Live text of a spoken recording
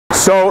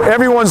So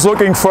everyone's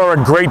looking for a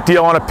great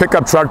deal on a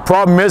pickup truck.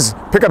 Problem is,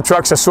 pickup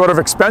trucks are sort of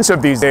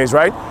expensive these days,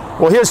 right?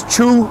 Well, here's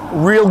two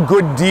real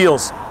good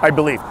deals, I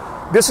believe.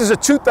 This is a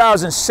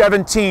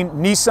 2017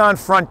 Nissan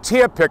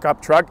Frontier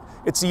pickup truck.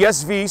 It's the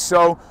SV,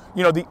 so,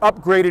 you know, the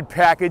upgraded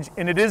package,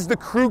 and it is the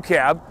crew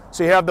cab,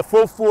 so you have the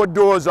full 4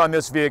 doors on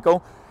this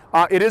vehicle.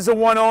 It is a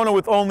one owner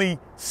with only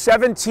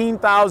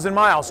 17,000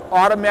 miles.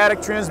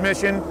 Automatic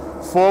transmission,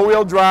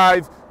 4-wheel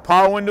drive,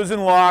 power windows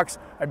and locks.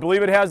 I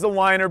believe it has the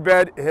liner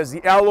bed, it has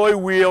the alloy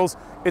wheels.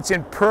 It's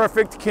in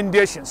perfect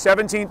condition.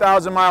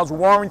 17,000 miles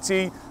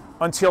warranty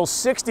until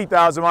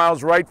 60,000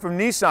 miles right from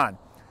Nissan.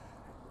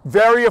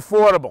 Very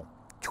affordable.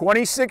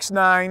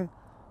 $26,900,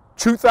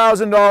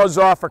 $2,000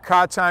 off for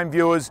CarTime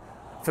viewers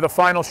for the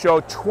final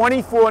show.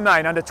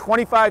 $24,900, under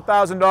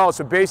 $25,000,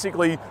 so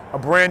basically a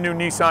brand new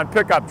Nissan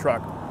pickup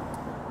truck.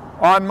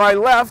 On my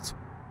left,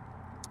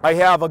 I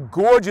have a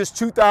gorgeous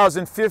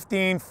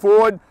 2015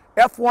 Ford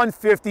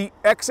F-150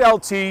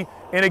 XLT,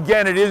 and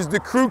again, it is the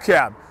crew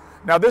cab.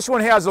 Now this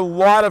one has a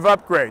lot of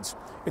upgrades.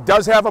 It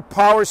does have a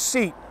power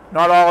seat,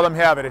 not all of them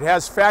have it. It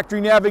has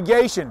factory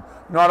navigation,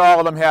 not all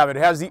of them have it. It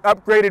has the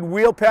upgraded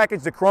wheel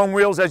package, the chrome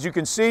wheels, as you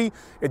can see.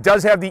 It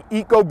does have the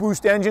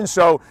EcoBoost engine,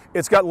 so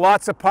it's got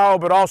lots of power,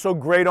 but also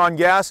great on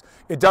gas.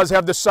 It does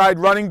have the side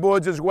running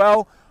boards as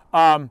well.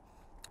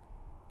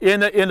 In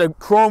the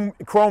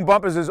chrome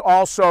bumpers is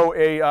also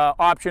a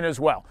option as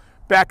well.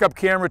 Backup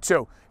camera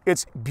too.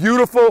 It's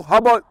beautiful. How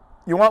about,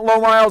 you want low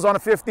miles on a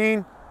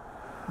 15?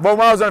 Low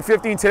miles on a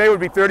 15 today would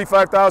be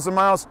 35,000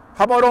 miles.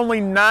 How about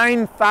only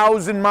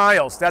 9,000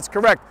 miles? That's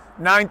correct,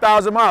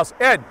 9,000 miles.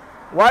 Ed,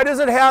 why does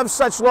it have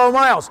such low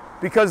miles?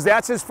 Because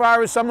that's as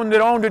far as someone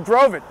that owned it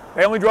drove it.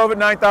 They only drove it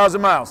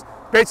 9,000 miles.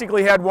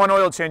 Basically had one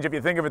oil change, if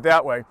you think of it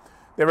that way.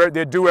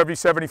 They're due every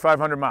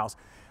 7,500 miles.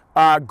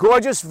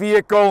 Gorgeous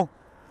vehicle.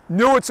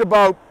 New, it's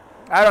about,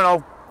 I don't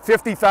know,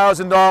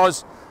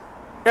 $50,000.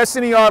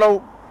 S&E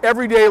Auto,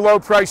 everyday low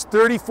price,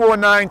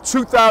 $34,900,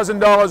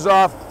 $2,000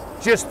 off,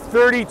 just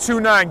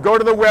 $32,900. Go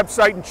to the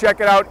website and check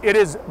it out. It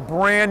is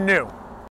brand new.